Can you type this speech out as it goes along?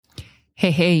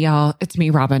Hey, y'all. It's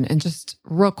me, Robin. And just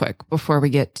real quick before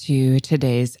we get to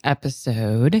today's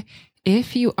episode,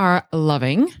 if you are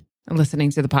loving listening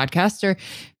to the podcast, or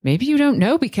maybe you don't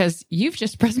know because you've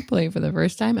just pressed play for the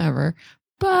first time ever,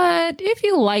 but if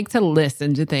you like to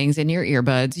listen to things in your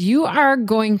earbuds, you are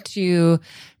going to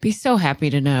be so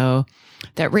happy to know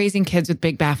that Raising Kids with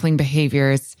Big Baffling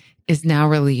Behaviors is now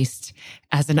released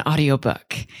as an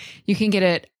audiobook. You can get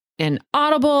it in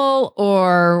Audible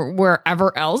or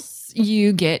wherever else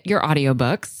you get your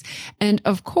audiobooks. And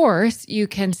of course, you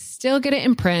can still get it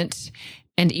in print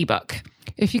and ebook.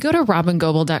 If you go to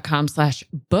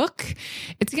robingoble.com/book,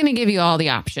 it's going to give you all the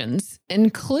options,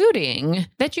 including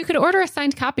that you could order a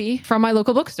signed copy from my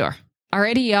local bookstore.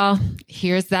 Alrighty, y'all.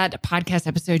 Here's that podcast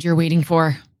episode you're waiting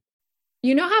for.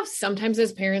 You know how sometimes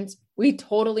as parents, we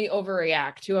totally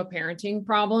overreact to a parenting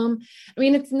problem? I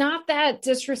mean, it's not that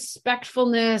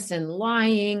disrespectfulness and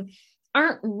lying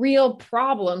aren't real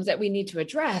problems that we need to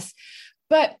address.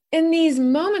 But in these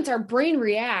moments, our brain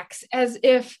reacts as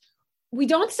if we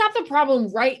don't stop the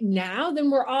problem right now,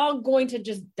 then we're all going to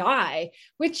just die,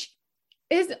 which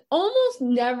is almost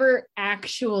never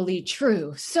actually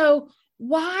true. So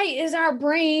why is our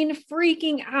brain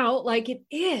freaking out like it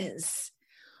is?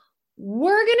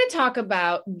 We're going to talk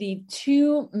about the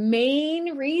two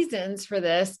main reasons for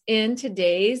this in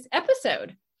today's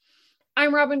episode.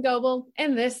 I'm Robin Goble,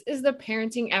 and this is the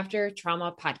Parenting After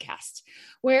Trauma podcast,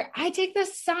 where I take the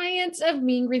science of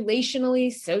being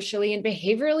relationally, socially, and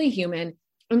behaviorally human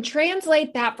and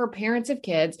translate that for parents of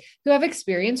kids who have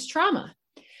experienced trauma.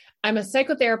 I'm a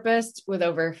psychotherapist with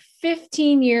over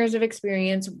 15 years of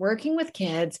experience working with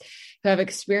kids who have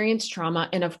experienced trauma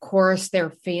and, of course,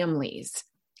 their families.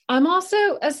 I'm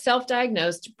also a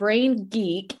self-diagnosed brain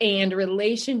geek and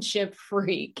relationship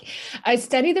freak. I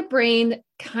study the brain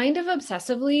kind of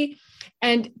obsessively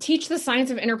and teach the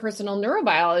science of interpersonal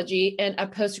neurobiology in a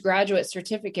postgraduate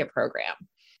certificate program.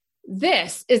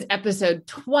 This is episode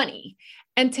 20,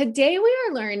 and today we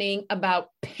are learning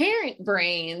about parent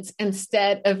brains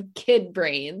instead of kid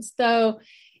brains. So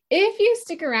if you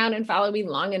stick around and follow me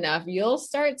long enough, you'll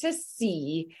start to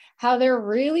see how there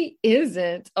really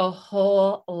isn't a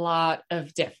whole lot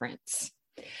of difference.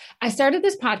 I started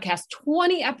this podcast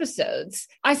 20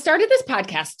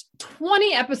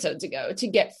 episodes ago to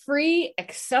get free,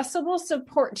 accessible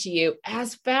support to you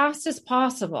as fast as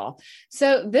possible.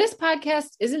 So this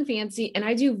podcast isn't fancy and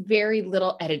I do very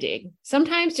little editing.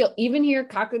 Sometimes you'll even hear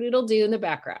cock-a-doodle-doo in the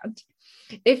background.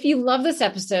 If you love this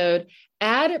episode,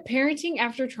 add Parenting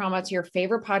After Trauma to your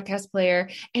favorite podcast player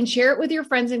and share it with your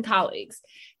friends and colleagues.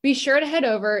 Be sure to head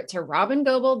over to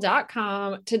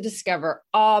robingoble.com to discover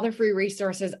all the free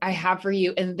resources I have for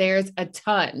you, and there's a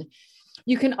ton.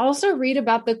 You can also read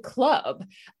about the Club,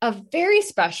 a very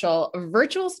special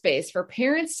virtual space for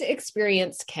parents to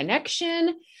experience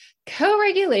connection,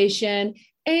 co-regulation,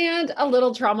 and a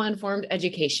little trauma-informed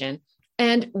education.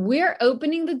 And we're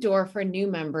opening the door for new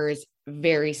members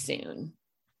very soon.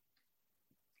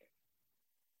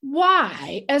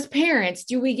 Why, as parents,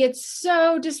 do we get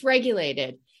so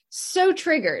dysregulated, so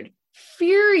triggered,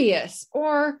 furious,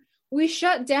 or we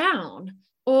shut down?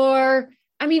 Or,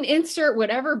 insert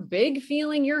whatever big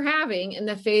feeling you're having in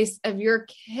the face of your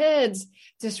kids'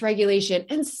 dysregulation.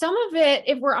 And some of it,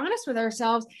 if we're honest with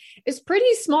ourselves, is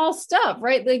pretty small stuff,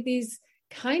 right? Like these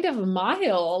kind of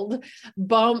mild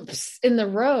bumps in the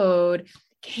road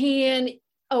can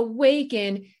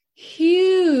awaken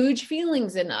huge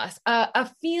feelings in us, a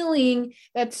feeling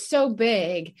that's so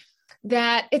big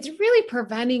that it's really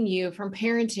preventing you from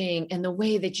parenting in the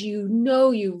way that you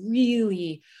know you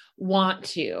really want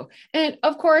to. And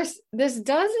of course, this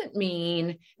doesn't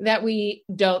mean that we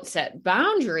don't set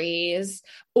boundaries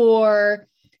or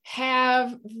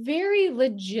have very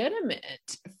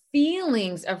legitimate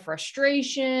feelings of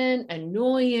frustration,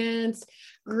 annoyance,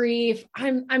 grief.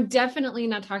 I'm definitely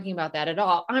not talking about that at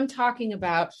all. I'm talking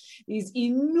about these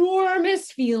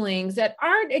enormous feelings that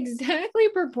aren't exactly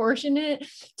proportionate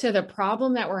to the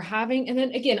problem that we're having. And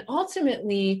then again,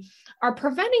 ultimately are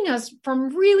preventing us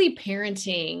from really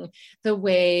parenting the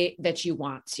way that you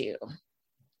want to.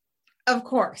 Of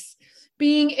course,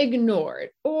 being ignored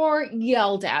or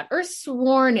yelled at or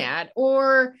sworn at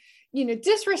or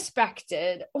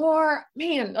disrespected, or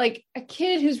like a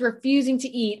kid who's refusing to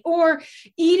eat or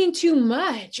eating too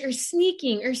much or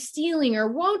sneaking or stealing or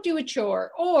won't do a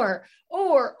chore or,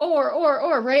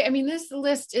 right? This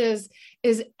list is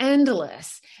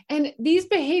endless. And these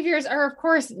behaviors are, of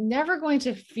course, never going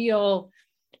to feel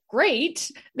great.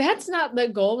 That's not the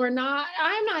goal. I'm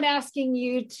not asking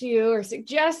you to or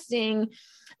suggesting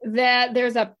that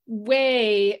there's a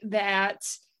way that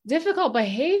difficult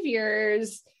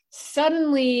behaviors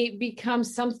suddenly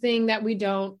becomes something that we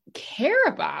don't care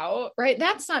about, right?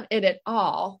 That's not it at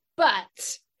all.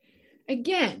 But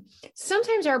again,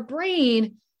 sometimes our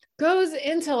brain goes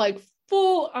into like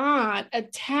full on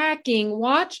attacking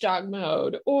watchdog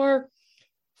mode or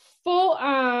full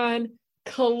on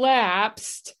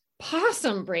collapsed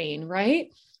possum brain,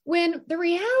 right? When the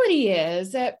reality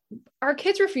is that our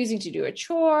kids refusing to do a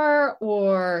chore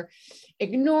or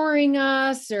ignoring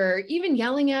us or even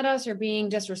yelling at us or being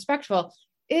disrespectful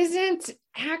isn't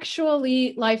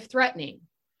actually life-threatening.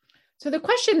 So the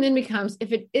question then becomes,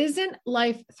 if it isn't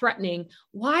life-threatening,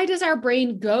 why does our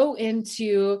brain go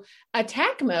into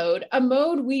attack mode, a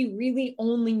mode we really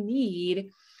only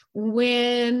need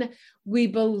when we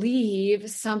believe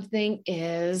something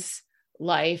is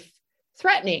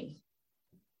life-threatening?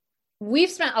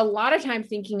 We've spent a lot of time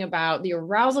thinking about the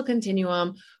arousal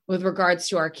continuum with regards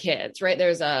to our kids, right?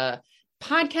 There's a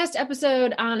podcast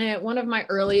episode on it, one of my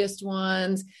earliest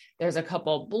ones. There's a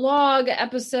couple blog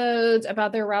episodes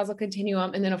about the arousal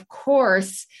continuum. And then, of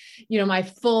course, my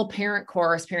full parent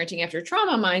course, Parenting After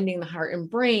Trauma, Minding the Heart and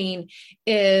Brain,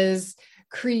 is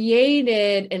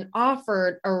created and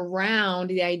offered around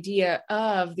the idea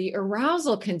of the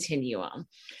arousal continuum.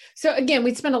 So again,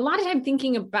 we spend a lot of time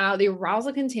thinking about the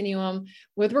arousal continuum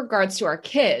with regards to our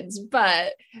kids,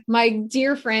 but my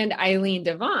dear friend, Eileen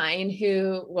Devine,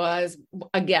 who was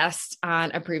a guest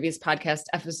on a previous podcast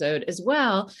episode as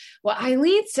well, what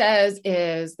Eileen says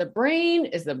is the brain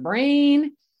is the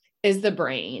brain is the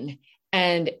brain.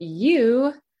 And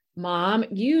you, mom,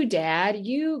 you, dad,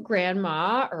 you,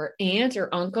 grandma, or aunt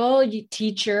or uncle, you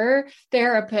teacher,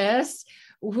 therapist,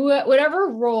 whatever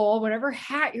role, whatever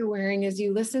hat you're wearing as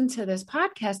you listen to this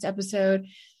podcast episode,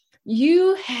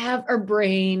 you have a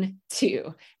brain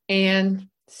too. And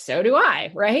so do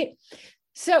I, right?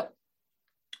 So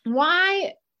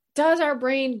why does our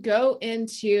brain go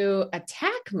into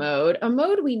attack mode, a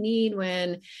mode we need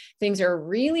when things are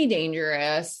really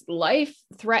dangerous,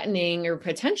 life-threatening, or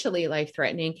potentially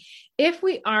life-threatening, if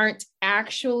we aren't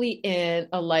actually in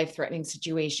a life-threatening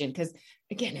situation? Because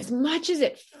again, as much as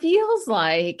it feels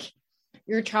like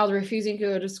your child refusing to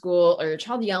go to school or your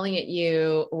child yelling at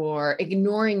you or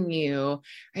ignoring you,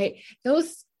 right?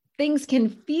 Those things can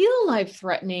feel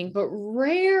life-threatening, but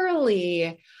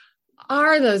rarely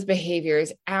are those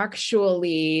behaviors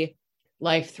actually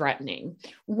life-threatening.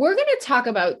 We're going to talk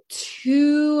about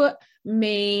two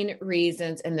main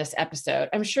reasons in this episode.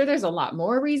 I'm sure there's a lot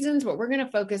more reasons, but we're going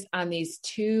to focus on these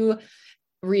two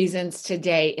reasons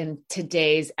today in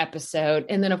today's episode.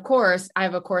 And then, of course, I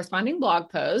have a corresponding blog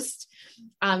post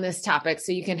on this topic.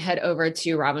 So you can head over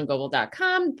to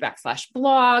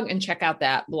robingoebel.com/blog and check out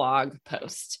that blog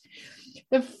post.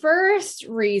 The first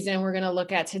reason we're going to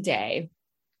look at today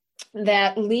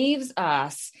that leaves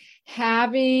us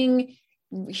having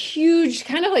huge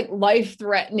kind of like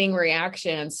life-threatening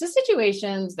reactions to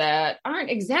situations that aren't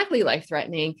exactly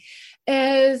life-threatening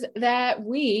is that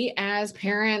we as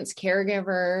parents,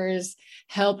 caregivers,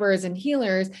 helpers, and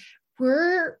healers,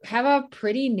 have a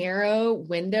pretty narrow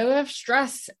window of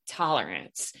stress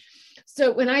tolerance.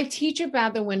 So when I teach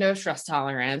about the window of stress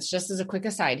tolerance, just as a quick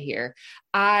aside here,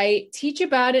 I teach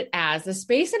about it as the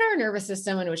space in our nervous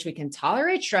system in which we can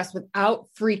tolerate stress without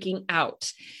freaking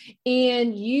out.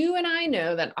 And you and I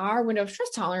know that our window of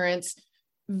stress tolerance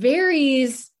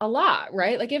varies a lot,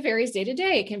 right? Like it varies day to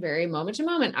day. It can vary moment to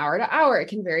moment, hour to hour. It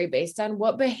can vary based on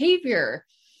what behavior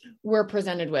we're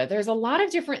presented with. There's a lot of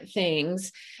different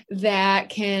things that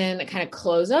can kind of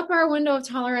close up our window of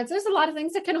tolerance. There's a lot of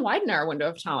things that can widen our window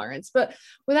of tolerance, but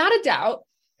without a doubt,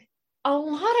 a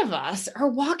lot of us are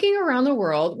walking around the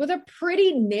world with a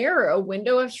pretty narrow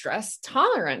window of stress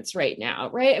tolerance right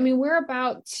now, right? I mean, we're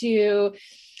about to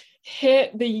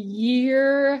hit the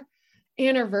year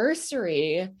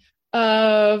anniversary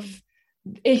of,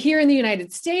 here in the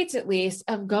United States, at least,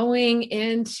 of going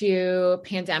into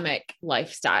pandemic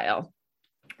lifestyle,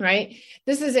 right?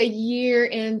 This is a year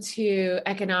into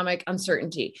economic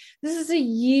uncertainty. This is a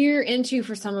year into,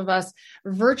 for some of us,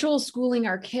 virtual schooling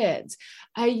our kids,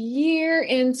 a year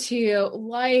into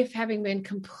life having been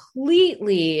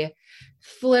completely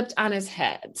flipped on its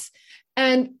heads.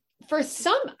 And for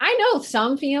some, I know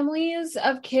some families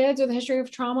of kids with a history of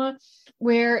trauma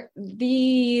where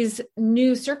these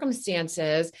new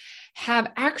circumstances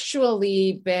have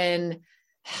actually been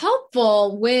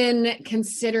helpful when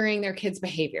considering their kids'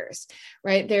 behaviors,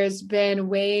 right? There's been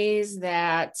ways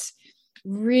that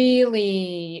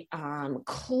really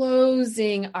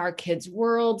closing our kids'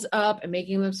 worlds up and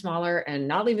making them smaller and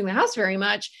not leaving the house very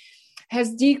much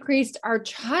has decreased our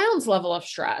child's level of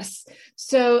stress.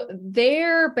 So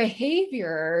their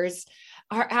behaviors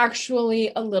are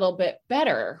actually a little bit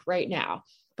better right now.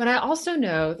 But I also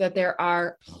know that there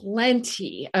are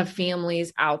plenty of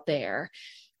families out there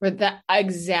where the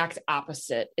exact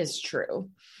opposite is true,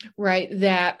 right?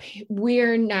 That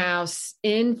we're now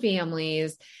in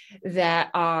families that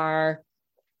are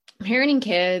parenting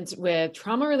kids with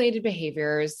trauma-related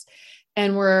behaviors,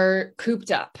 and we're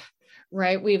cooped up,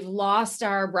 right? We've lost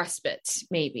our respite,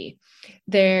 maybe.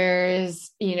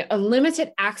 There's, a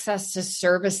limited access to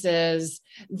services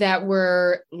that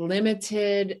were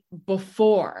limited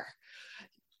before.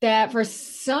 That for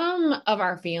some of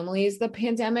our families, the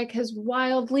pandemic has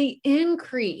wildly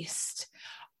increased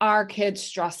our kids'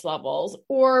 stress levels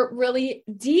or really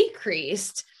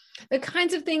decreased the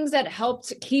kinds of things that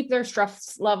helped keep their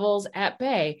stress levels at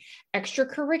bay.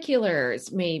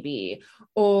 Extracurriculars, maybe,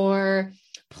 or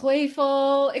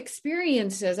playful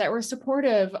experiences that were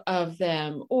supportive of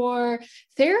them, or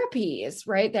therapies,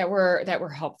 right, that were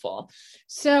helpful.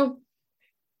 So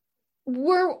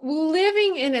we're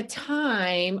living in a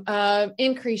time of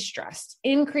increased stress,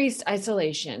 increased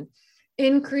isolation,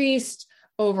 increased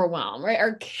overwhelm, right?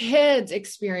 Our kids'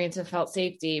 experience of felt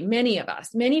safety, many of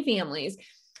us, many families,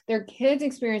 their kids'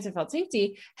 experience of felt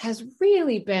safety has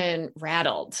really been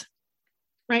rattled,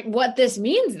 right? What this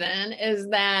means then is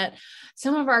that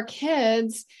some of our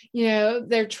kids,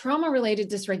 their trauma-related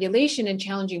dysregulation and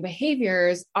challenging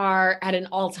behaviors are at an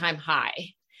all-time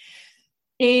high.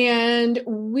 And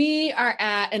we are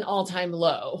at an all-time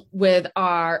low with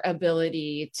our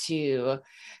ability to,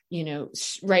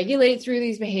 regulate through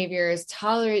these behaviors,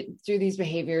 tolerate through these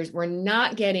behaviors. We're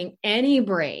not getting any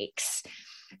breaks.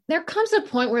 There comes a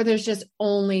point where there's just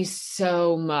only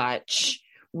so much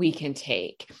we can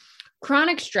take.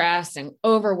 Chronic stress and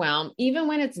overwhelm, even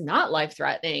when it's not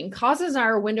life-threatening, causes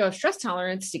our window of stress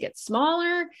tolerance to get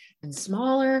smaller and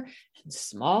smaller and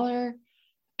smaller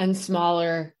and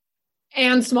smaller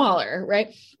and smaller,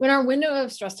 right? When our window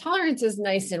of stress tolerance is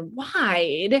nice and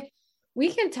wide,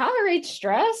 we can tolerate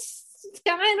stress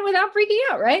kind of without freaking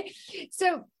out, right?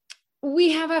 So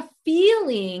we have a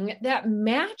feeling that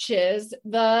matches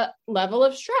the level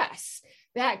of stress.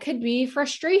 That could be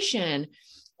frustration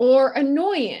or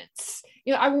annoyance.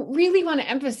 I really want to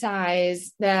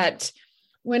emphasize that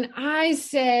when I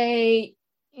say,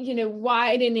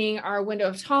 widening our window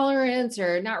of tolerance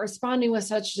or not responding with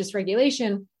such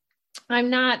dysregulation, I'm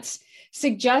not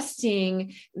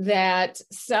suggesting that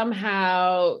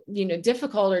somehow,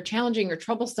 difficult or challenging or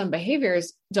troublesome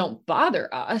behaviors don't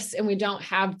bother us and we don't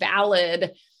have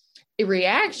valid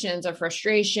reactions of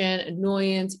frustration,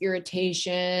 annoyance,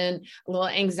 irritation, a little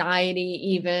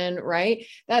anxiety even, right?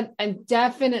 That I'm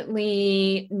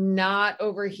definitely not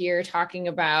over here talking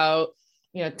about,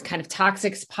 kind of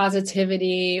toxic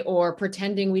positivity or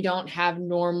pretending we don't have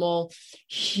normal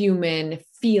human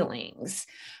feelings.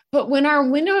 But when our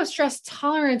window of stress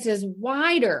tolerance is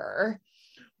wider,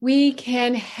 we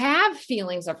can have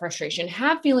feelings of frustration,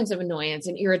 have feelings of annoyance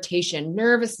and irritation,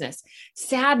 nervousness,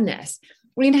 sadness.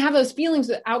 We can have those feelings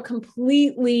without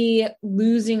completely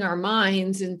losing our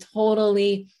minds and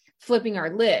totally flipping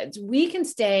our lids. We can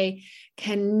stay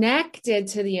connected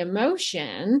to the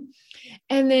emotion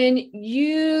and then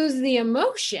use the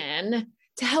emotion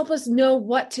to help us know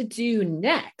what to do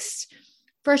next.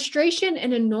 Frustration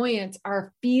and annoyance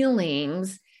are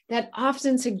feelings that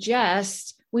often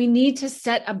suggest we need to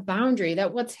set a boundary,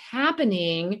 that what's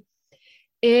happening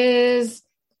is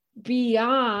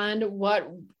beyond what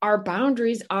our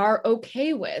boundaries are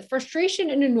okay with. Frustration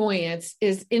and annoyance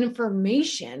is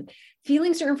information.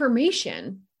 Feelings are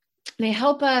information. They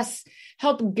help us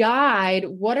guide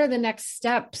what are the next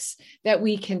steps that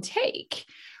we can take,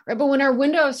 right? But when our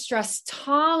window of stress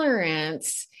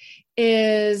tolerance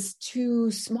is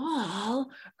too small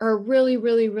or really,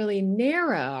 really, really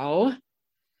narrow,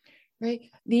 right?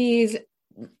 These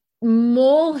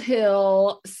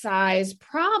molehill size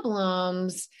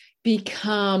problems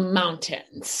become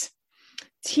mountains.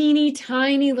 Teeny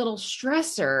tiny little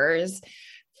stressors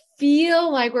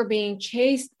feel like we're being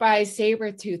chased by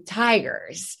saber-toothed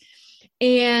tigers.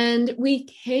 And we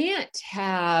can't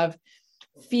have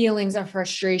feelings of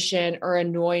frustration or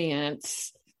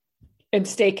annoyance and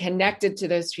stay connected to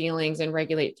those feelings and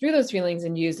regulate through those feelings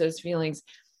and use those feelings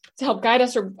to help guide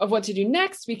us of what to do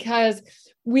next, because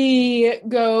we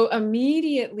go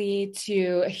immediately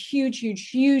to huge, huge,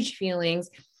 huge feelings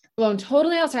blown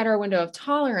totally outside our window of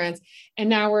tolerance. And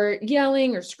now we're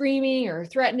yelling or screaming or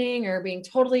threatening or being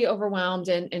totally overwhelmed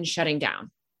and shutting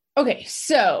down. Okay,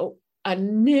 so a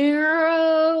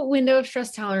narrow window of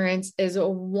stress tolerance is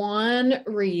one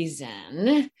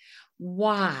reason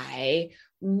why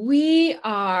we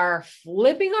are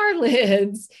flipping our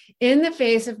lids in the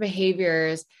face of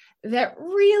behaviors that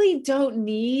really don't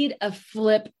need a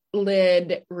flip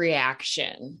lid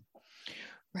reaction,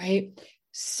 right?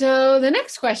 So the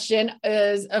next question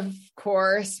is, of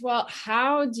course, well,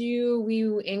 how do we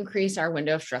increase our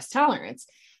window of stress tolerance?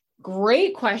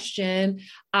 Great question.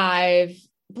 I've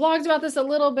blogged about this a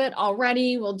little bit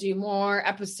already. We'll do more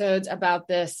episodes about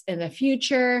this in the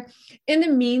future. In the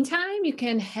meantime, you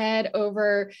can head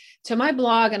over to my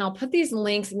blog, and I'll put these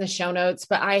links in the show notes,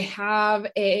 but I have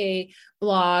a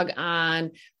blog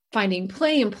on finding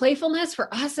play and playfulness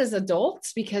for us as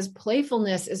adults, because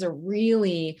playfulness is a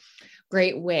really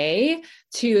great way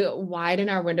to widen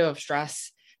our window of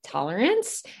stress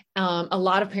tolerance. A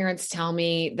lot of parents tell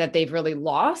me that they've really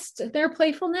lost their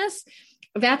playfulness.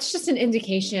 That's just an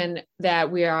indication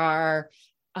that we are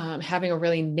having a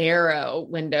really narrow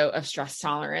window of stress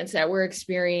tolerance, that we're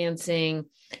experiencing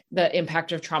the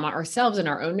impact of trauma ourselves in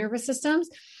our own nervous systems.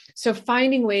 So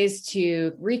finding ways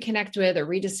to reconnect with or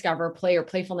rediscover play or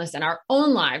playfulness in our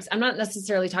own lives. I'm not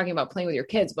necessarily talking about playing with your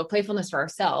kids, but playfulness for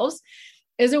ourselves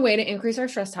is a way to increase our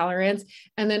stress tolerance.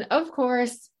 And then, of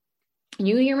course,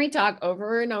 you hear me talk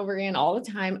over and over again all the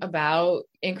time about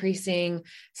increasing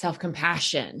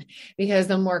self-compassion, because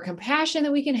the more compassion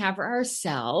that we can have for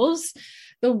ourselves,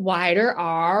 the wider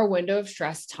our window of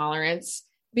stress tolerance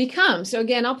becomes. So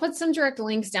again, I'll put some direct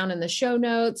links down in the show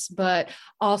notes, but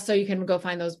also you can go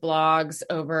find those blogs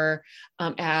over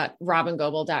at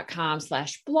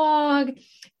robingoble.com/blog,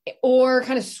 or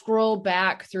kind of scroll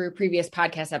back through previous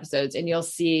podcast episodes and you'll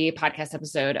see a podcast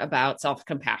episode about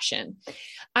self-compassion.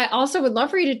 I also would love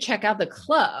for you to check out the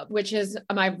club, which is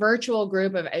my virtual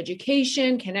group of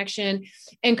education, connection,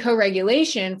 and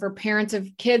co-regulation for parents of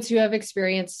kids who have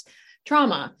experienced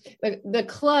trauma. The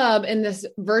club in this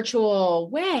virtual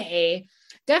way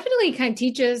definitely kind of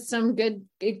teaches some good,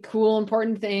 cool,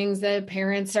 important things that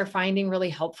parents are finding really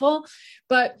helpful.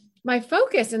 But my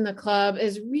focus in the club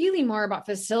is really more about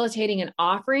facilitating and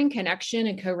offering connection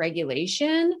and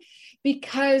co-regulation,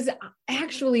 because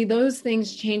actually those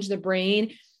things change the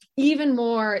brain even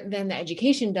more than the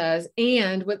education does.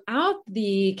 And without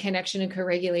the connection and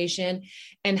co-regulation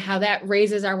and how that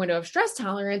raises our window of stress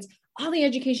tolerance, all the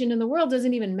education in the world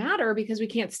doesn't even matter, because we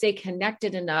can't stay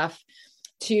connected enough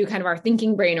to kind of our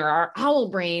thinking brain or our owl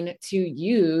brain to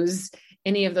use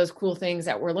any of those cool things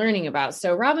that we're learning about.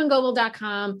 So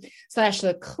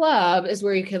robingoble.com/the club is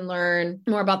where you can learn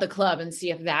more about the club and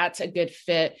see if that's a good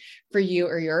fit for you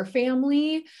or your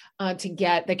family to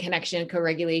get the connection,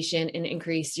 co-regulation, and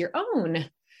increase your own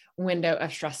window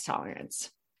of stress tolerance.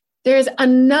 There's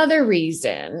another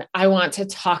reason I want to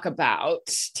talk about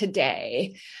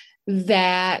today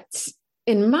that,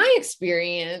 in my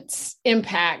experience,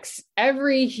 impacts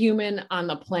every human on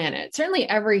the planet, certainly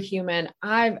every human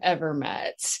I've ever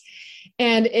met,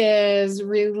 and is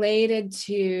related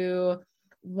to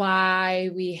why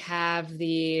we have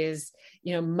these,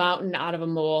 mountain out of a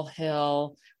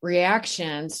molehill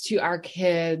reactions to our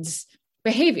kids'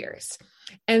 behaviors.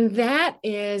 And that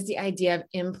is the idea of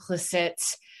implicit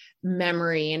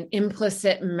memory and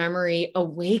implicit memory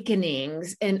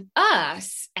awakenings in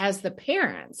us as the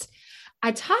parents.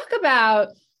 I talk about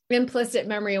implicit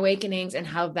memory awakenings and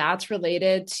how that's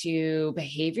related to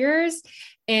behaviors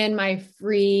in my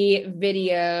free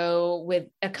video with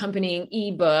accompanying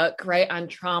ebook, right, on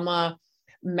trauma,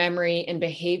 memory, and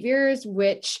behaviors,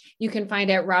 which you can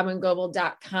find at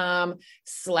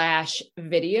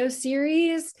robingoble.com/video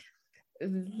series.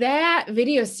 That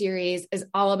video series is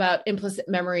all about implicit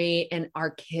memory in our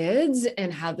kids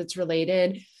and how that's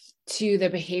related to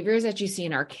the behaviors that you see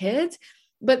in our kids.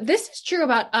 But this is true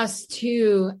about us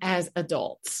too as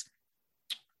adults.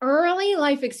 Early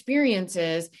life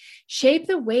experiences shape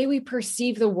the way we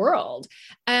perceive the world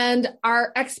and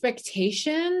our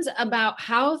expectations about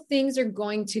how things are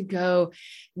going to go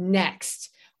next.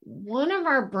 One of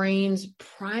our brain's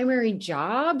primary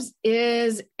jobs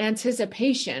is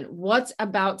anticipation, what's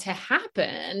about to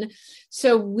happen,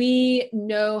 so we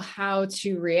know how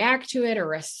to react to it or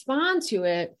respond to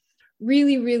it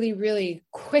really, really, really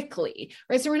quickly,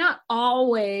 right? So we're not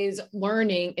always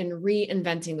learning and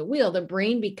reinventing the wheel. The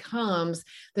brain becomes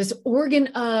this organ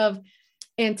of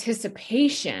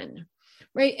anticipation,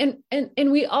 right?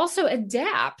 And we also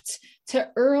adapt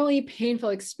to early painful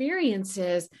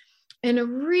experiences in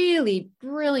really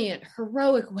brilliant,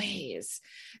 heroic ways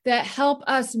that help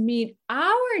us meet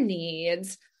our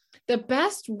needs the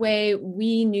best way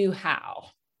we knew how,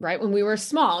 right? When we were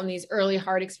small and these early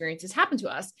hard experiences happened to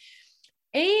us.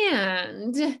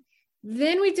 And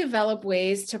then we develop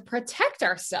ways to protect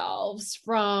ourselves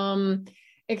from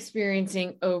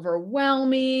experiencing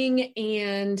overwhelming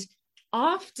and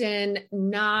often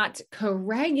not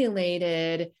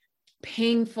co-regulated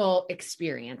painful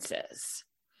experiences.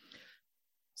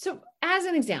 So as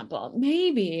an example,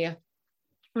 maybe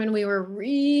when we were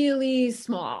really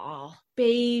small,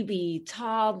 baby,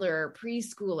 toddler,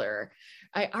 preschooler,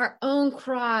 our own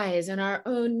cries and our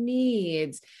own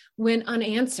needs went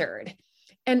unanswered.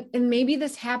 And maybe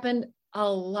this happened a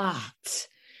lot.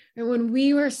 And when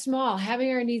we were small,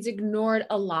 having our needs ignored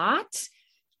a lot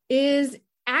is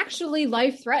actually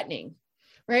life-threatening,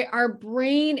 right? Our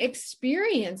brain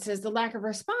experiences the lack of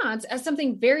response as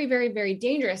something very, very, very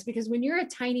dangerous, because when you're a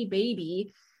tiny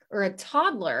baby or a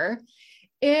toddler,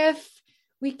 if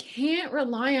we can't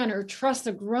rely on or trust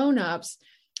the grown-ups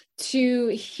to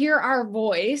hear our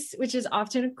voice, which is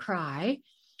often a cry,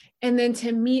 and then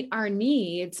to meet our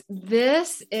needs,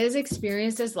 this is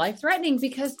experienced as life-threatening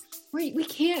because we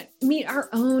can't meet our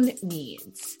own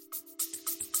needs.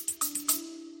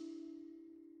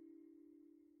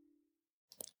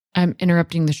 I'm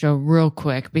interrupting the show real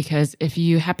quick because if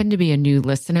you happen to be a new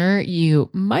listener, you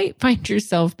might find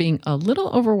yourself being a little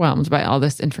overwhelmed by all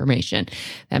this information.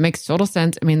 That makes total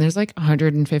sense. I mean, there's like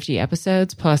 150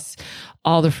 episodes plus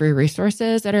all the free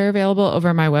resources that are available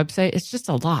over my website. It's just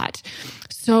a lot.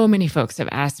 So many folks have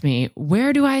asked me,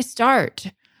 where do I start?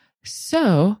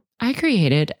 So I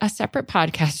created a separate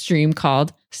podcast stream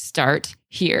called Start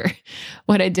Here.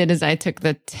 What I did is I took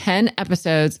the 10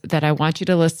 episodes that I want you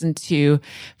to listen to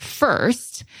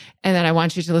first, and then I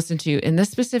want you to listen to in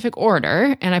this specific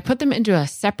order, and I put them into a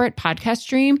separate podcast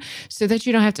stream so that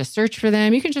you don't have to search for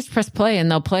them. You can just press play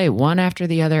and they'll play one after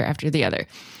the other after the other.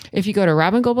 If you go to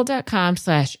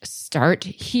robingoble.com/start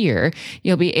here,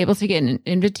 you'll be able to get an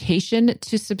invitation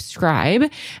to subscribe,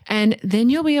 and then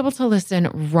you'll be able to listen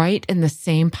right in the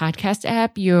same podcast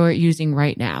app you're using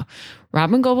right now.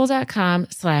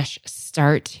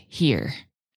 robingoble.com/start here.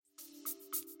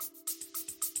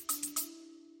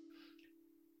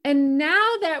 And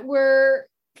now that we're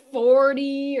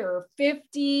 40 or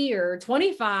 50 or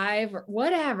 25 or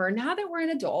whatever, now that we're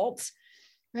an adult,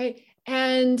 right?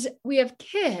 And we have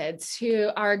kids who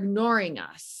are ignoring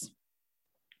us.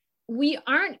 We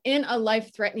aren't in a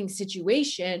life-threatening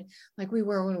situation like we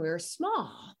were when we were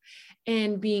small,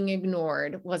 and being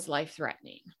ignored was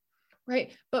life-threatening,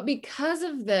 right? But because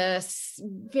of this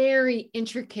very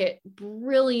intricate,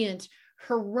 brilliant,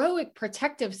 heroic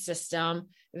protective system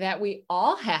that we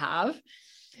all have,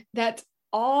 that's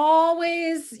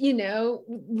always,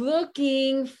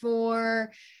 looking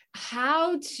for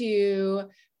how to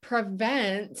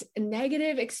prevent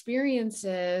negative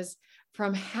experiences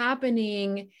from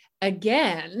happening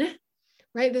again,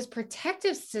 right? This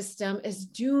protective system is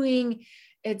doing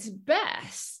its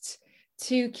best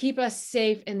to keep us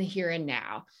safe in the here and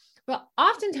now. But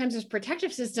oftentimes this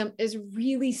protective system is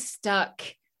really stuck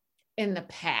in the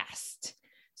past.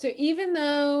 So even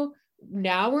though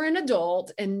now we're an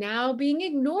adult and now being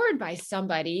ignored by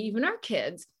somebody, even our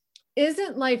kids,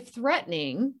 isn't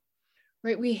life-threatening,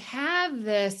 right? We have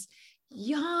this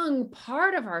young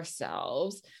part of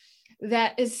ourselves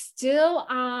that is still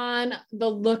on the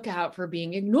lookout for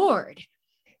being ignored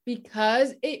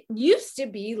because it used to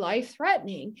be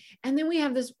life-threatening. And then we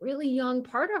have this really young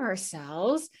part of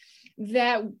ourselves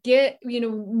that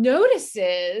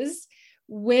notices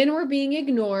when we're being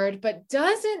ignored, but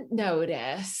doesn't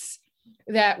notice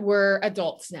that we're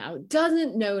adults now,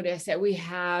 doesn't notice that we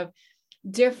have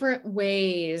different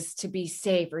ways to be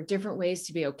safe or different ways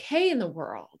to be okay in the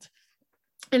world.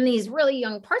 And these really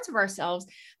young parts of ourselves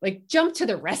like jump to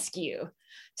the rescue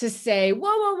to say,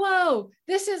 whoa, whoa, whoa,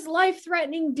 this is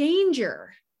life-threatening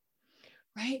danger,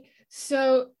 right?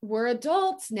 So we're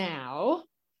adults now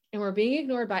and we're being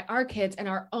ignored by our kids, and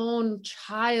our own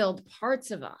child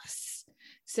parts of us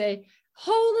say,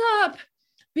 hold up,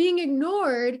 being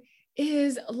ignored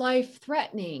is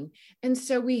life-threatening. And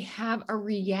so we have a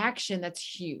reaction that's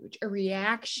huge, a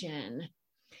reaction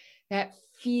that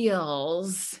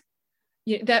feels,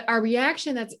 that our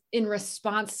reaction that's in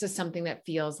response to something that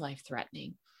feels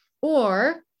life-threatening.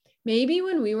 Or maybe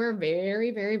when we were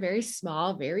very, very, very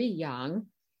small, very young,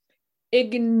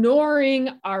 ignoring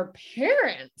our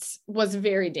parents was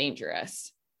very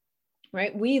dangerous,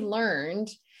 right? We learned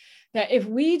that if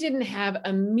we didn't have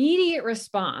immediate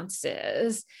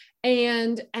responses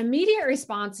in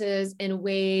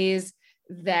ways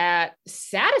that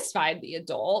satisfied the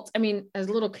adult. I mean, as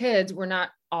little kids, we're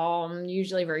not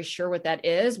usually very sure what that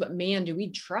is, but man, do we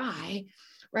try,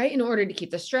 right? In order to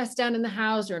keep the stress down in the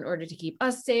house, or in order to keep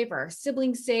us safe, or our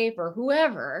siblings safe, or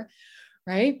whoever,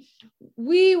 right?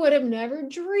 We would have never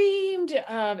dreamed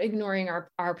of ignoring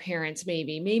our parents.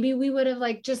 Maybe we would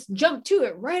have just jumped to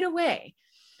it right away.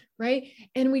 right?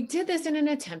 And we did this in an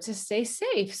attempt to stay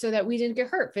safe so that we didn't get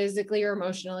hurt physically or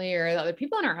emotionally, or the other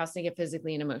people in our house didn't get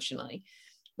physically and emotionally.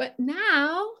 But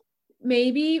now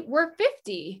maybe we're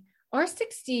 50 or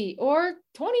 60 or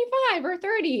 25 or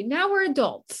 30. Now we're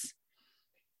adults.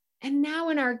 And now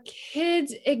when our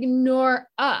kids ignore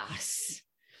us,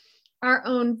 our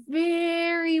own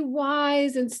very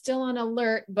wise and still on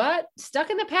alert, but stuck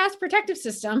in the past protective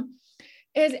system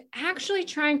is actually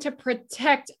trying to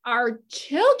protect our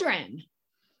children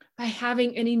by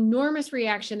having an enormous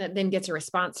reaction that then gets a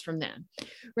response from them,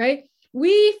 right?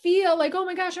 We feel like, oh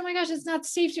my gosh, it's not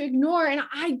safe to ignore. And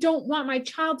I don't want my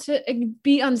child to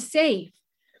be unsafe.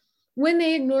 When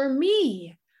they ignore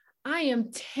me, I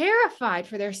am terrified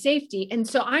for their safety. And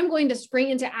so I'm going to spring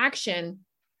into action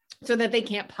so that they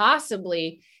can't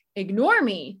possibly ignore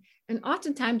me. And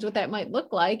oftentimes what that might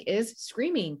look like is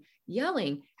screaming,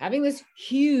 yelling, having this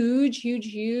huge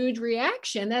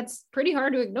reaction that's pretty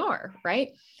hard to ignore, right?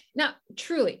 Now,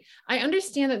 truly, I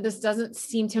understand that this doesn't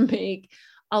seem to make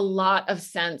a lot of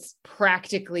sense,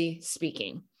 practically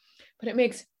speaking, but it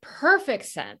makes perfect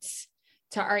sense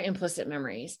to our implicit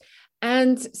memories.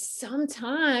 And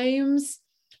sometimes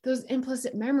those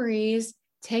implicit memories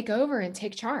take over and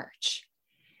take charge,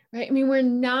 right? I mean, we're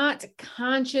not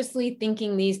consciously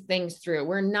thinking these things through.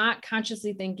 We're not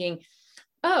consciously thinking,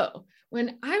 oh,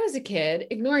 when I was a kid,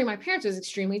 ignoring my parents was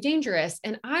extremely dangerous.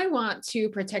 And I want to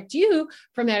protect you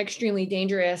from that extremely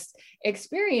dangerous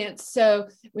experience. So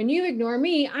when you ignore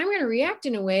me, I'm going to react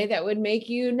in a way that would make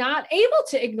you not able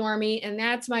to ignore me. And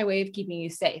that's my way of keeping you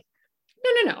safe.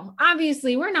 No.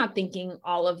 Obviously, we're not thinking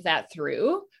all of that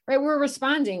through, right? We're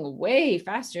responding way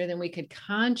faster than we could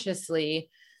consciously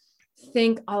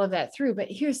think all of that through. But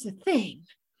here's the thing.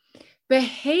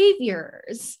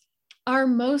 Behaviors are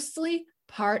mostly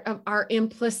part of our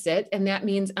implicit, and that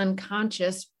means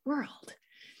unconscious world.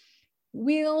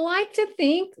 We like to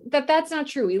think that that's not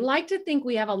true. We like to think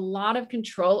we have a lot of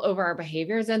control over our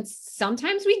behaviors, and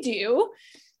sometimes we do.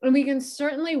 And we can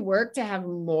certainly work to have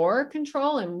more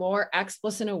control and more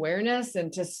explicit awareness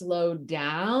and to slow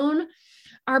down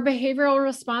our behavioral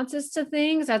responses to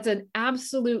things. That's an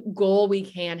absolute goal we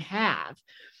can have.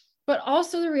 But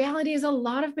also the reality is a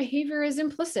lot of behavior is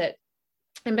implicit.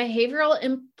 And behavioral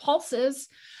impulses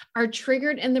are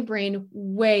triggered in the brain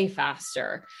way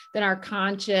faster than our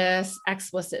conscious,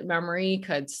 explicit memory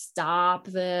could stop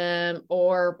them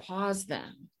or pause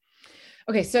them.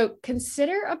 Okay, so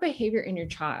consider a behavior in your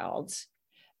child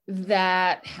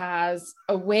that has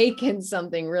awakened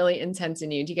something really intense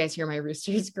in you. Do you guys hear my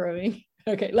roosters crowing?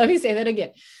 Okay, let me say that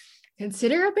again.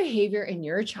 Consider a behavior in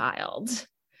your child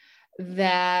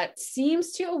that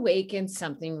seems to awaken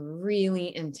something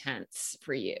really intense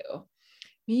for you.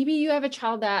 Maybe you have a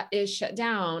child that is shut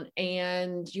down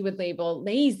and you would label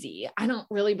lazy. I don't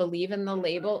really believe in the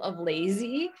label of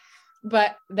lazy,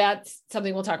 but that's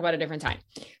something we'll talk about a different time.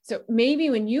 So maybe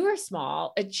when you were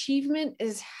small, achievement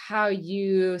is how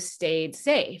you stayed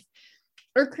safe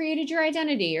or created your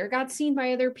identity or got seen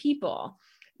by other people.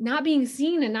 Not being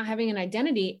seen and not having an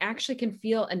identity actually can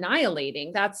feel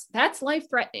annihilating. That's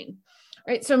life-threatening,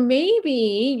 right? So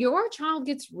maybe your child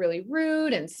gets really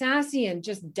rude and sassy and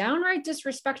just downright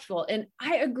disrespectful. And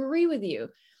I agree with you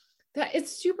that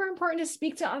it's super important to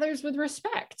speak to others with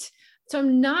respect. So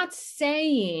I'm not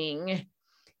saying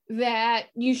that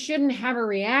you shouldn't have a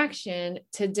reaction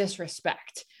to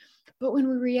disrespect, but when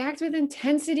we react with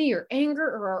intensity or anger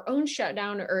or our own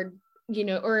shutdown or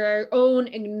our own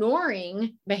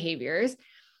ignoring behaviors,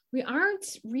 we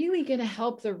aren't really going to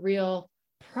help the real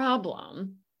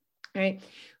problem, right?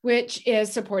 Which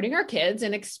is supporting our kids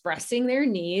and expressing their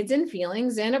needs and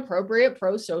feelings in appropriate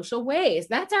pro-social ways.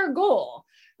 That's our goal,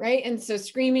 right? And so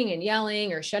screaming and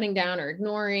yelling or shutting down or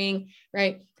ignoring,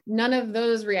 right? None of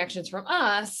those reactions from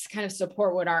us kind of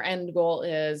support what our end goal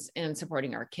is in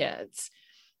supporting our kids,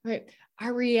 right?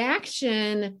 Our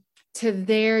reaction to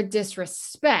their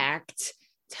disrespect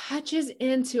touches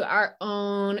into our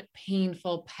own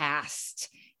painful past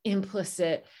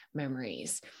implicit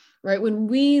memories, right? When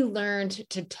we learned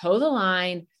to toe the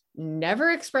line,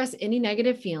 never express any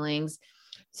negative feelings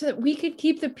so that we could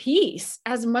keep the peace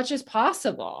as much as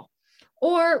possible,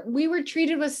 or we were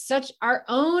treated with such our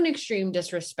own extreme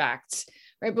disrespect,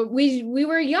 right? But we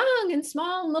were young and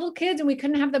small and little kids and we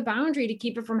couldn't have the boundary to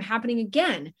keep it from happening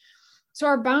again. So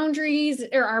our boundaries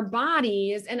or our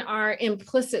bodies and our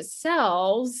implicit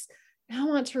selves now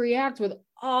want to react with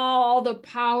all the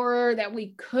power that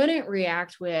we couldn't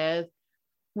react with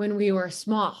when we were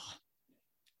small.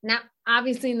 Now,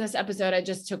 obviously in this episode, I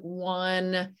just took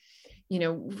one,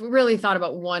 really thought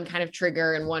about one kind of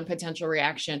trigger and one potential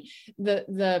reaction.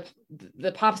 The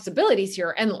possibilities here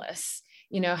are endless.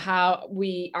 how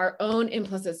our own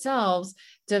implicit selves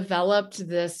developed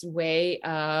this way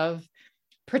of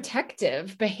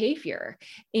protective behavior,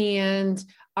 and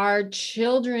our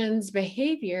children's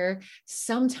behavior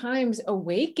sometimes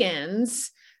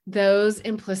awakens those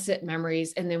implicit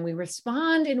memories. And then we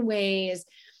respond in ways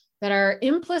that our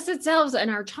implicit selves and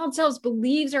our child selves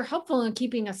believes are helpful in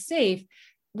keeping us safe,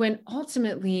 when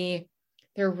ultimately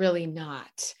they're really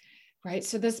not, right?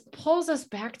 So this pulls us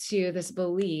back to this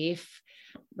belief,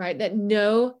 right, that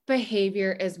no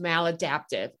behavior is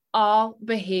maladaptive. All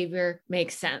behavior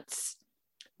makes sense.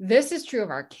 This is true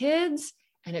of our kids,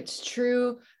 and it's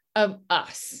true of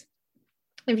us.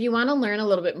 If you want to learn a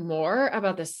little bit more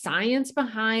about the science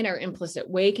behind our implicit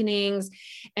awakenings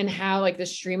and how the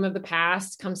stream of the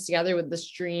past comes together with the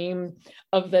stream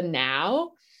of the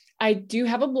now, I do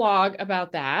have a blog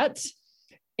about that.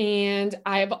 And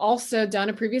I've also done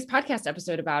a previous podcast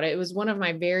episode about it. It was one of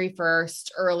my very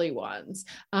first early ones.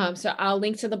 So I'll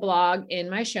link to the blog in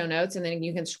my show notes, and then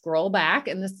you can scroll back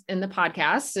in the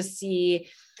podcast to see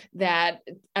that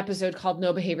episode called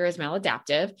No Behavior is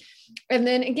Maladaptive. And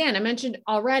then again, I mentioned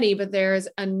already, but there's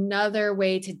another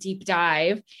way to deep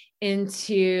dive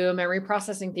into memory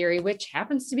processing theory, which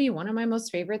happens to be one of my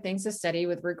most favorite things to study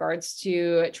with regards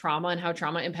to trauma and how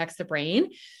trauma impacts the brain.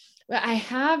 But I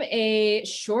have a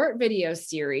short video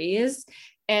series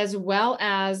as well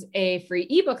as a free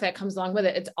ebook that comes along with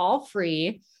it. It's all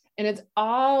free, and it's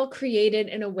all created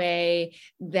in a way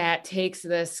that takes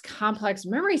this complex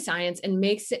memory science and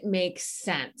makes it make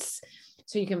sense.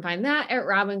 So you can find that at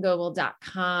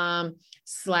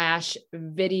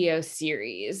robingoebel.com/video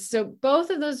series. So both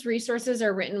of those resources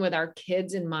are written with our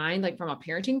kids in mind, from a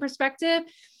parenting perspective.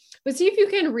 But see if you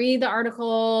can read the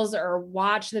articles or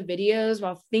watch the videos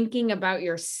while thinking about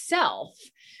yourself,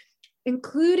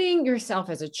 including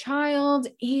yourself as a child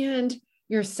and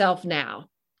yourself now.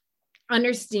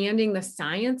 Understanding the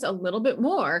science a little bit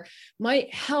more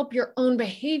might help your own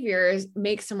behaviors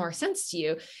make some more sense to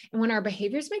you. And when our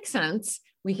behaviors make sense,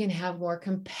 we can have more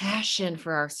compassion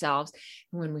for ourselves.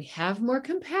 And when we have more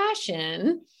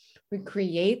compassion, we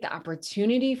create the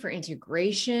opportunity for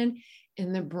integration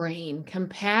in the brain.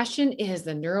 Compassion is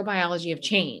the neurobiology of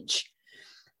change.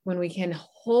 When we can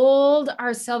hold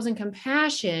ourselves in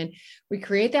compassion, we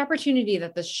create the opportunity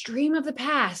that the stream of the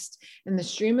past and the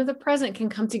stream of the present can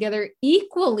come together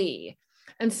equally,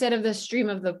 instead of the stream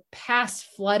of the past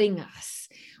flooding us,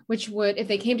 which would, if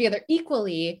they came together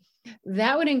equally,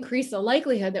 that would increase the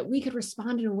likelihood that we could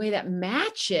respond in a way that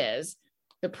matches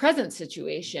the present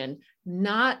situation,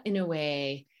 not in a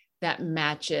way that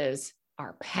matches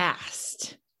our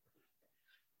past.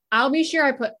 I'll be sure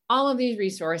I put all of these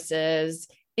resources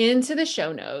into the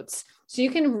show notes so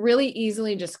you can really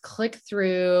easily just click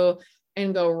through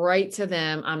and go right to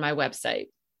them on my website.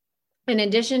 In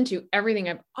addition to everything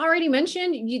I've already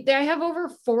mentioned, I have over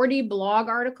 40 blog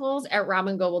articles at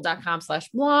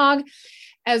robingoebel.com/blog,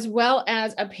 as well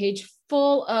as a page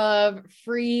full of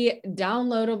free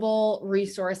downloadable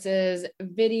resources,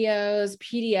 videos,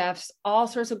 PDFs, all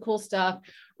sorts of cool stuff.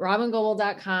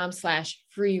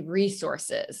 robingoebel.com/free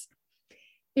resources.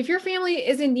 If your family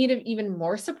is in need of even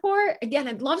more support, again,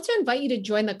 I'd love to invite you to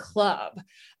join the club,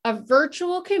 a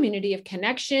virtual community of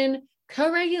connection,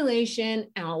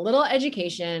 co-regulation, and a little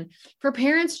education for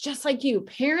parents just like you.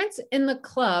 Parents in the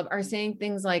club are saying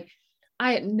things like,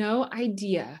 I had no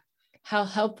idea how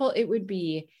helpful it would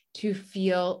be to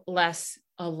feel less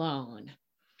alone.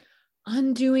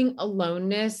 Undoing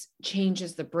aloneness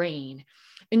changes the brain.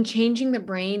 And changing the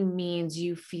brain means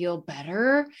you feel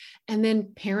better and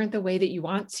then parent the way that you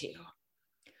want to.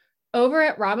 Over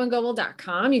at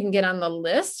robingoebel.com, you can get on the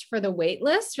list for the wait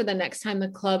list for the next time the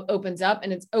club opens up,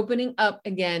 and it's opening up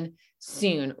again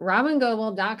soon.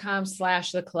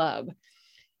 robingoebel.com/the club.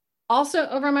 Also,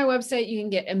 over on my website, you can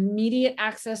get immediate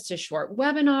access to short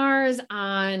webinars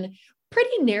on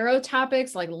pretty narrow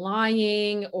topics like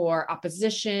lying or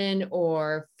opposition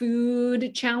or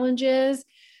food challenges.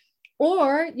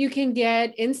 Or you can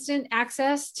get instant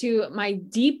access to my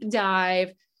deep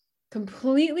dive,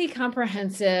 completely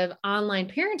comprehensive online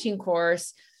parenting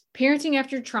course, Parenting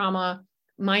After Trauma,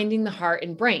 Minding the Heart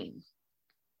and Brain.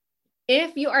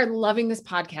 If you are loving this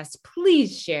podcast,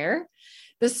 please share.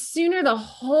 The sooner the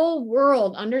whole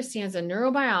world understands the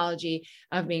neurobiology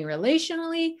of being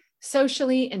relationally,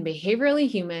 socially, and behaviorally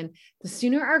human, the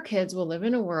sooner our kids will live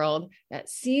in a world that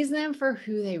sees them for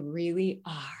who they really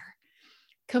are.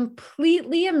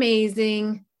 Completely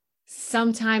amazing,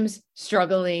 sometimes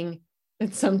struggling,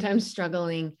 and sometimes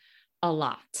struggling a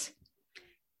lot.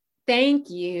 Thank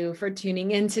you for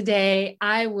tuning in today.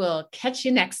 I will catch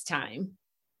you next time.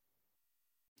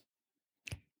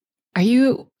 Are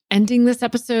you ending this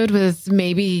episode with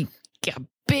maybe a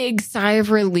big sigh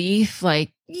of relief,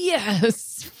 like,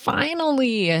 yes,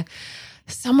 finally,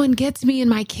 someone gets me and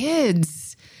my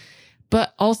kids.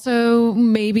 But also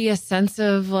maybe a sense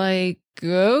of like,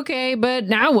 okay, but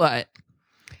now what?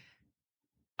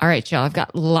 All right, y'all, I've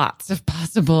got lots of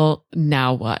possible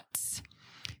now whats.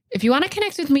 If you want to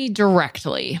connect with me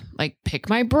directly, like pick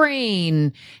my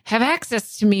brain, have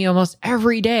access to me almost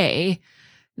every day,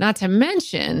 not to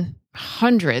mention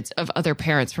hundreds of other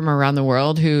parents from around the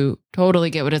world who totally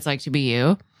get what it's like to be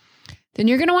you, then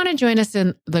you're going to want to join us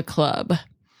in the club.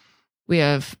 We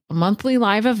have monthly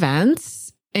live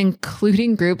events,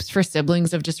 including groups for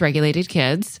siblings of dysregulated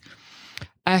kids,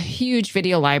 a huge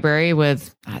video library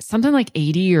with something like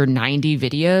 80 or 90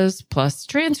 videos, plus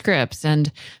transcripts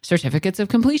and certificates of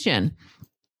completion.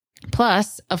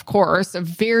 Plus, of course, a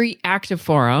very active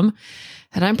forum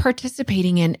that I'm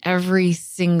participating in every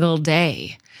single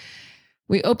day.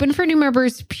 We open for new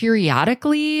members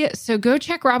periodically, so go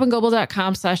check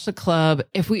robingoble.com/the club.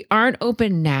 If we aren't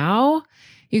open now,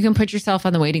 you can put yourself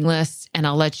on the waiting list and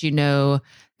I'll let you know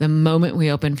the moment we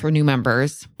open for new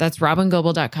members. That's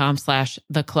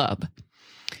robingoble.com/the club.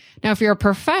 Now, if you're a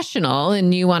professional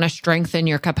and you want to strengthen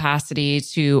your capacity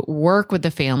to work with the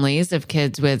families of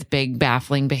kids with big,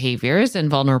 baffling behaviors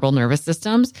and vulnerable nervous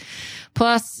systems,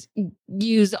 plus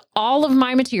use all of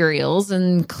my materials,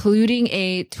 including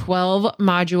a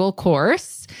 12-module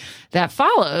course that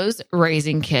follows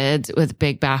raising kids with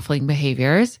big, baffling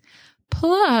behaviors,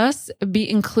 plus be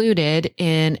included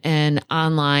in an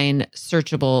online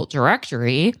searchable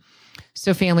directory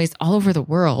so families all over the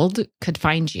world could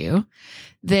find you,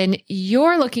 then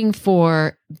you're looking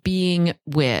for Being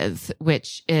With,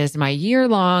 which is my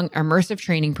year-long immersive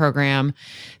training program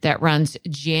that runs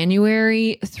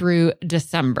January through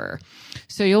December.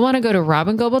 So you'll want to go to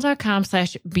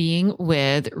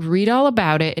robingoble.com/beingwith, read all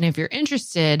about it. And if you're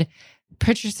interested,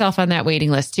 put yourself on that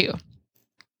waiting list too.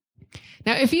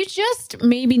 Now, if you just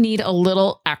maybe need a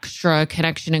little extra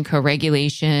connection and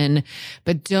co-regulation,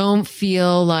 but don't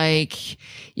feel like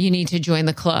you need to join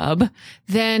the club,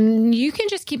 then you can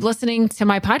just keep listening to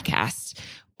my podcast.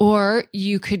 Or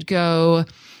you could go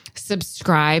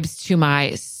subscribe to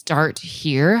my Start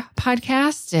Here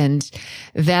podcast, and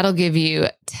that'll give you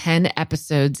 10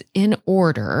 episodes in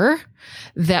order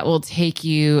that will take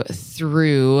you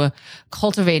through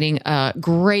cultivating a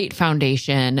great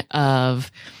foundation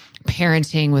of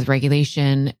parenting with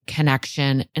regulation,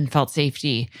 connection, and felt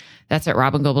safety. That's at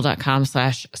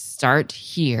robingoble.com/start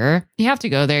here. You have to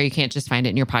go there. You can't just find it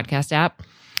in your podcast app.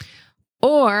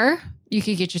 Or you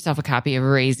could get yourself a copy of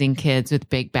Raising Kids with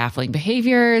Big Baffling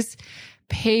Behaviors,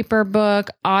 paper book,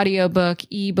 audiobook,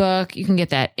 ebook. You can get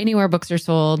that anywhere books are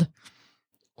sold.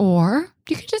 Or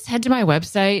you can just head to my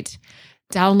website,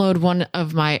 download one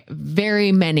of my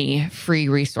very many free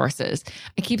resources.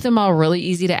 I keep them all really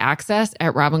easy to access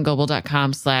at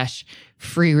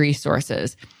robingoble.com/free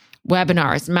resources.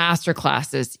 Webinars,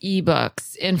 masterclasses,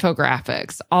 ebooks,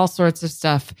 infographics, all sorts of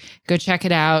stuff. Go check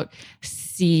it out.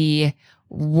 See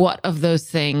what of those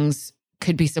things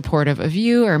could be supportive of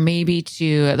you or maybe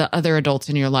to the other adults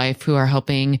in your life who are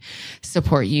helping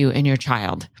support you and your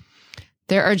child.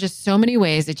 There are just so many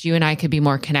ways that you and I could be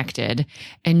more connected,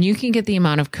 and you can get the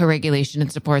amount of co-regulation and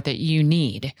support that you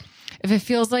need. If it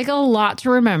feels like a lot to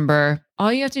remember,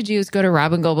 all you have to do is go to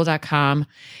robingoble.com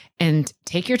and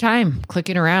take your time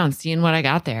clicking around, seeing what I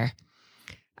got there.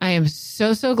 I am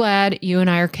so, so glad you and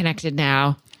I are connected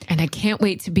now, and I can't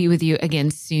wait to be with you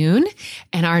again soon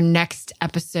in our next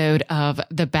episode of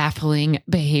the Baffling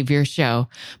Behavior Show.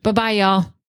 Bye-bye, y'all.